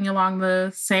was dragging along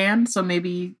the sand, so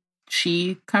maybe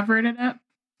she covered it up,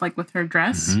 like with her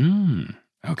dress?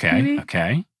 Okay, Maybe?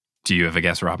 Okay. Do you have a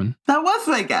guess, Robyn? That was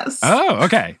my guess. Oh,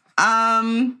 okay.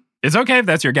 It's okay if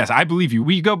that's your guess. I believe you.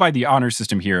 We go by the honor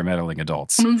system here at Meddling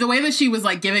Adults. The way that she was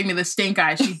like giving me the stink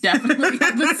eye, she definitely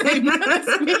had the same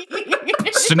as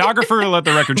me. Stenographer, let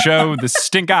the record show, the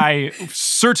stink eye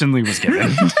certainly was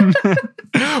given.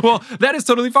 Well, that is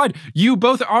totally fine. You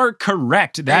both are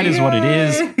correct. That is what it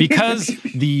is. Because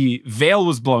the veil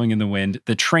was blowing in the wind,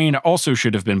 the train also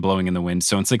should have been blowing in the wind.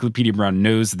 So Encyclopedia Brown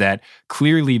knows that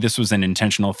clearly this was an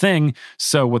intentional thing.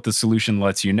 So what the solution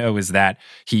lets you know is that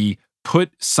he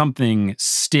put something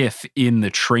stiff in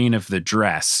the train of the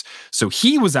dress. So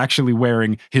he was actually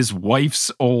wearing his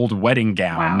wife's old wedding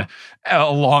gown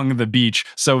along the beach.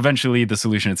 So eventually the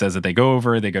solution, it says that they go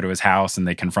over, they go to his house and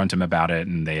they confront him about it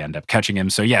and they end up catching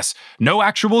him. So yes, no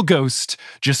actual ghost,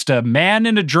 just a man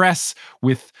in a dress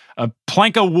with a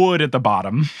plank of wood at the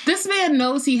bottom. This man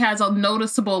knows he has a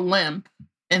noticeable limp.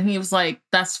 And he was like,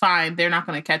 that's fine. They're not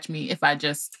going to catch me if I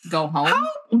just go home. How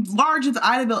large is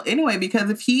Idaville anyway? Because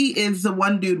if he is the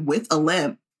one dude with a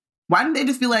limp, why didn't they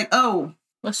just be like, oh,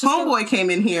 homeboy came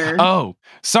in here? Oh,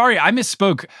 sorry, I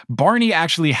misspoke. Barney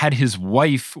actually had his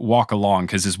wife walk along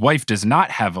because his wife does not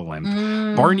have a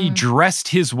limp. Barney dressed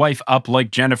his wife up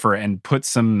like Jennifer and put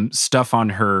some stuff on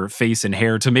her face and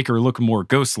hair to make her look more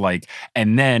ghost-like,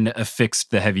 and then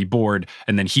affixed the heavy board,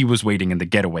 and then he was waiting in the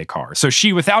getaway car. So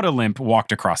she, without a limp,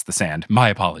 walked across the sand. My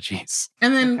apologies.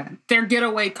 And then their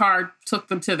getaway car took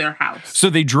them to their house. So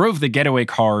they drove the getaway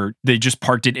car, they just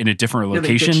parked it in a different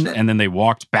location, and then they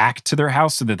walked back to their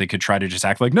house so that they could try to just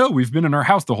act like, no, we've been in our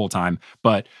house the whole time.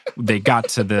 But they got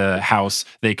to the house,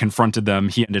 they confronted them,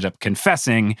 he ended up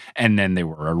confessing, and then they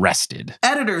were arrested.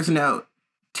 Editor's note,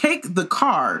 take the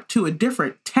car to a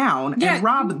different town and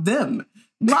rob them.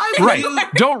 Right.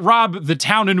 Don't rob the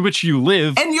town in which you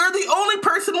live. And you're the only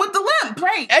person with the limp.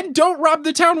 Right. And don't rob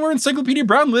the town where Encyclopedia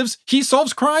Brown lives. He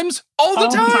solves crimes all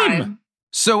the time.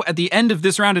 So at the end of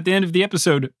this round, at the end of the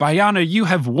episode, Bayana, you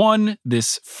have won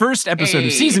this first episode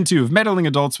of season 2 of Meddling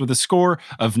Adults with a score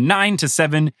of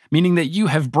 9-7, meaning that you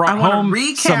have brought home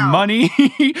some money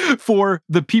for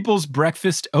the People's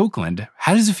Breakfast Oakland.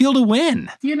 How does it feel to win?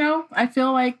 You know, I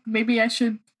feel like maybe I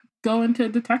should go into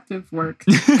detective work.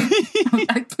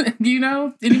 You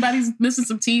know, anybody's missing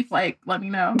some teeth, like, let me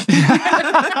know.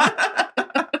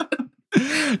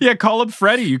 Yeah, call up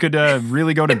Freddie. You could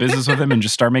really go into business with him and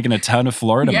just start making a ton of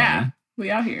Florida money.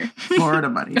 We out here. Florida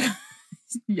money.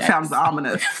 Sounds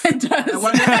ominous. It does.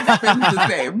 The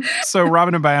same. So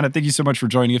Robyn and Bayana, thank you so much for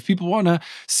joining. If people want to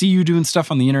see you doing stuff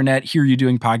on the internet, hear you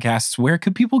doing podcasts, where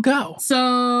could people go?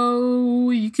 So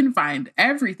you can find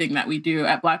everything that we do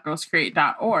at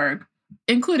blackgirlscreate.org,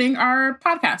 including our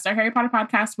podcast, our Harry Potter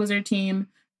podcast, Wizard Team.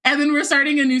 And then we're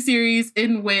starting a new series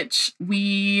in which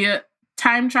we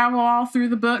time travel all through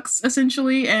the books,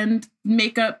 essentially, and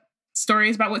make up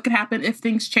stories about what could happen if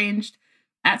things changed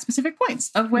at specific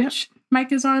points, of which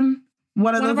Mike is on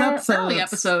one of our those early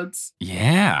episodes.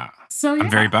 Yeah. So I'm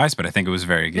very biased, but I think it was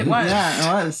very good. It was.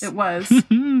 Yeah, it was. It was.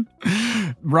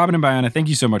 Robyn and Bayana, thank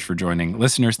you so much for joining.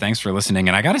 Listeners, thanks for listening.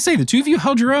 And I got to say, the two of you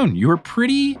held your own. You were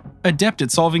pretty adept at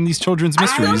solving these children's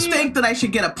mysteries. I don't think that I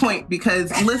should get a point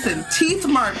because, listen, teeth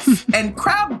marks and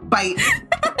crab bite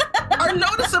are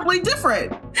noticeably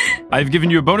different. I've given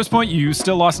you a bonus point. You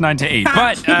still lost 9-8,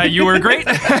 but you were great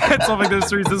at solving those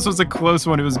threes. This was a close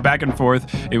one. It was back and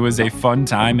forth. It was a fun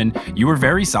time, and you were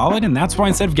very solid, and that's why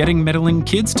instead of getting meddling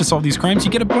kids to solve these crimes,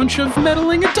 you get a bunch of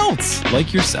meddling adults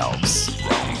like yourselves.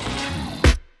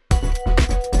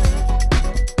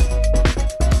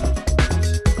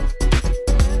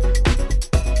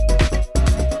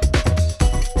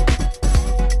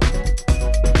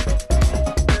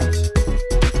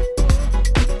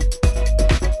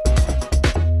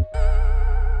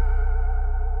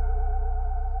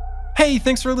 Hey,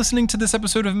 thanks for listening to this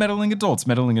episode of Meddling Adults.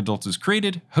 Meddling Adults is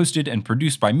created, hosted, and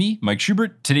produced by me, Mike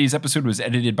Schubert. Today's episode was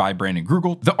edited by Brandon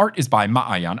Grugel. The art is by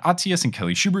Maayan Atias and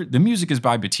Kelly Schubert. The music is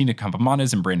by Bettina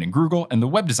Campamanes and Brandon Grugel. And the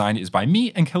web design is by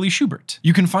me and Kelly Schubert.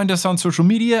 You can find us on social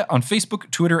media on Facebook,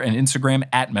 Twitter, and Instagram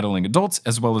at Meddling Adults,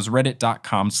 as well as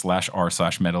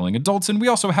reddit.com/r/meddling adults. And we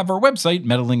also have our website,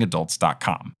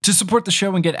 meddlingadults.com. To support the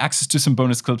show and get access to some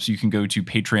bonus clips, you can go to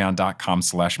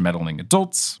patreon.com/meddling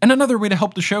adults. And another way to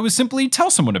help the show is simply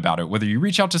tell someone about it, whether you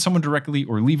reach out to someone directly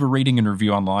or leave a rating and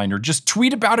review online or just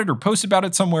tweet about it or post about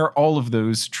it somewhere. All of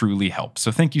those truly help.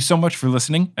 So thank you so much for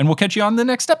listening, and we'll catch you on the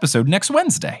next episode next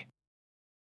Wednesday.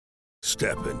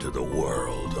 Step into the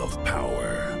world of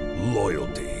power,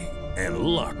 loyalty, and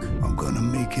luck. I'm gonna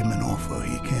make him an offer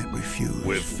he can't refuse.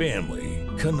 With family,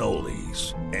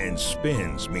 cannolis, and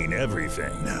spins mean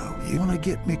everything. Now, you wanna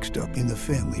get mixed up in the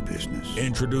family business.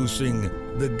 Introducing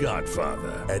The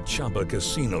Godfather at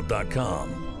ChumbaCasino.com.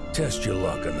 Test your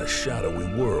luck in the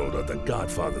shadowy world of The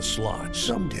Godfather slot.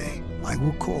 Someday, I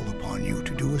will call upon you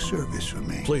to do a service for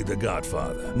me. Play The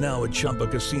Godfather, now at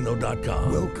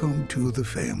ChumbaCasino.com. Welcome to the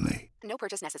family. No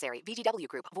purchase necessary. VGW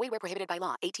Group. Void where prohibited by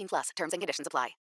law. 18+. Terms and conditions apply.